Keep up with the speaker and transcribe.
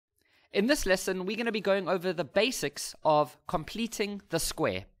In this lesson, we're going to be going over the basics of completing the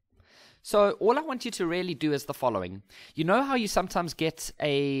square. So all I want you to really do is the following. You know how you sometimes get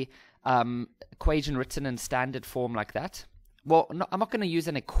a equation written in standard form like that? Well, no, I'm not going to use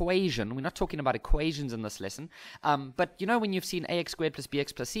an equation. We're not talking about equations in this lesson. But you know when you've seen ax squared plus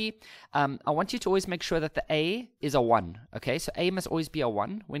bx plus c, I want you to always make sure that the a is a 1. Okay, so a must always be a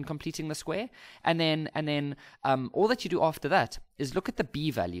 1 when completing the square. And then all that you do after that is look at the b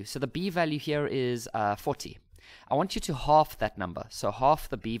value. So the b value here is 40. I want you to half that number. So half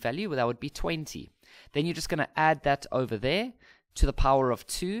the b value, that would be 20. Then you're just going to add that over there to the power of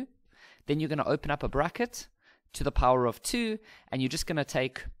 2. Then you're going to open up a bracket to the power of 2, and you're just going to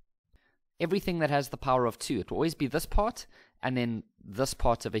take everything that has the power of 2. It will always be this part, and then this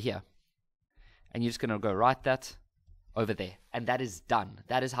part over here. And you're just going to go write that over there. And that is done.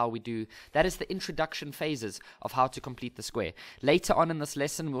 That is how we do, that is the introduction phases of how to complete the square. Later on in this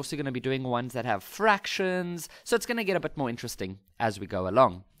lesson, we're also going to be doing ones that have fractions, so it's going to get a bit more interesting as we go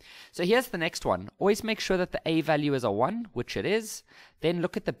along. So here's the next one. Always make sure that the a value is a 1, which it is. Then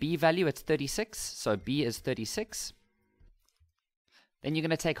look at the b value, it's 36, so b is 36. Then you're going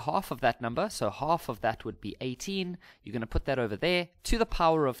to take half of that number, so half of that would be 18. You're going to put that over there to the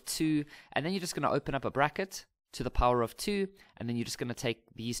power of 2, and then you're just going to open up a bracket to the power of 2, and then you're just going to take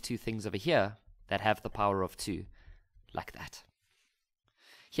these two things over here that have the power of 2, like that.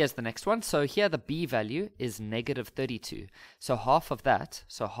 Here's the next one. So here the b value is negative 32. So half of that,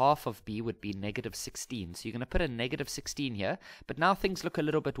 so half of b would be negative 16. So you're going to put a negative 16 here, but now things look a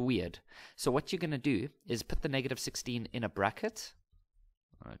little bit weird. So what you're going to do is put the negative 16 in a bracket.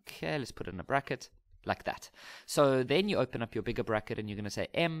 Okay, let's put it in a bracket like that. So then you open up your bigger bracket and you're going to say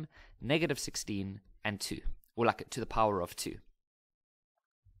m negative 16 and 2, or like to the power of 2.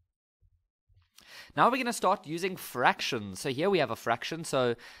 Now we're going to start using fractions. So here we have a fraction,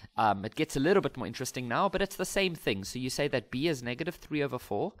 so it gets a little bit more interesting now, but it's the same thing. So you say that b is negative 3 over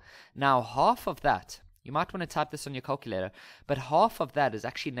 4. Now half of that, you might want to type this on your calculator, but half of that is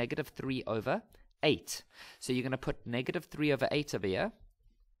actually negative 3 over 8. So you're going to put negative 3 over 8 over here,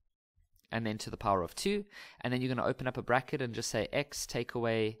 and then to the power of 2, and then you're going to open up a bracket and just say x take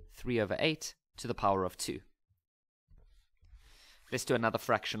away 3 over 8 to the power of 2. Let's do another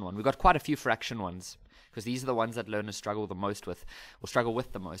fraction one. We've got quite a few fraction ones because these are the ones that learners struggle the most with, or struggle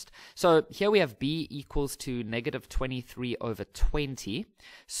with the most. So here we have b equals to negative 23 over 20.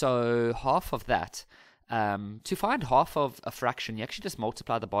 So half of that, to find half of a fraction, you actually just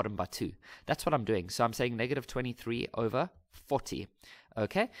multiply the bottom by 2. That's what I'm doing. So I'm saying negative 23 over 40.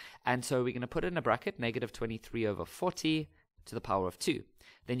 Okay? And so we're going to put in a bracket, negative 23 over 40 to the power of 2.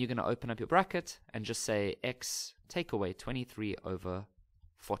 Then you're going to open up your bracket and just say x take away 23 over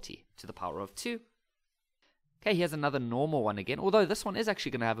 40 to the power of 2. Okay, here's another normal one again, although this one is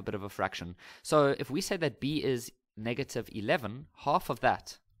actually going to have a bit of a fraction. So if we say that b is negative 11, half of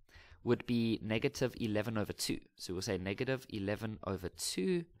that would be negative 11 over 2. So we'll say negative 11 over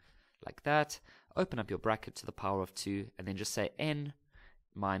 2, like that. Open up your bracket to the power of 2, and then just say n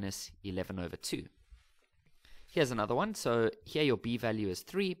minus 11 over 2. Here's another one. So here your b value is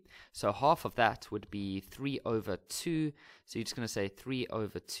 3. So half of that would be 3 over 2. So you're just going to say 3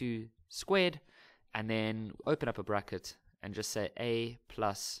 over 2 squared. And then open up a bracket and just say a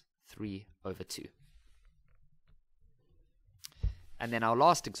plus 3 over 2. And then our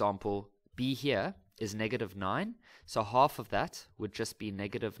last example, b here is negative 9. So half of that would just be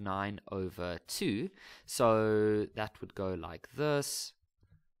negative 9 over 2. So that would go like this,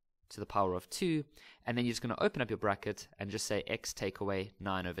 to the power of 2, and then you're just going to open up your bracket and just say x take away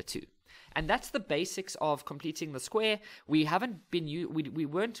 9 over 2. And that's the basics of completing the square. We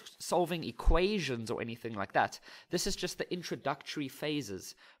weren't solving equations or anything like that. This is just the introductory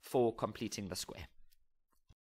phases for completing the square.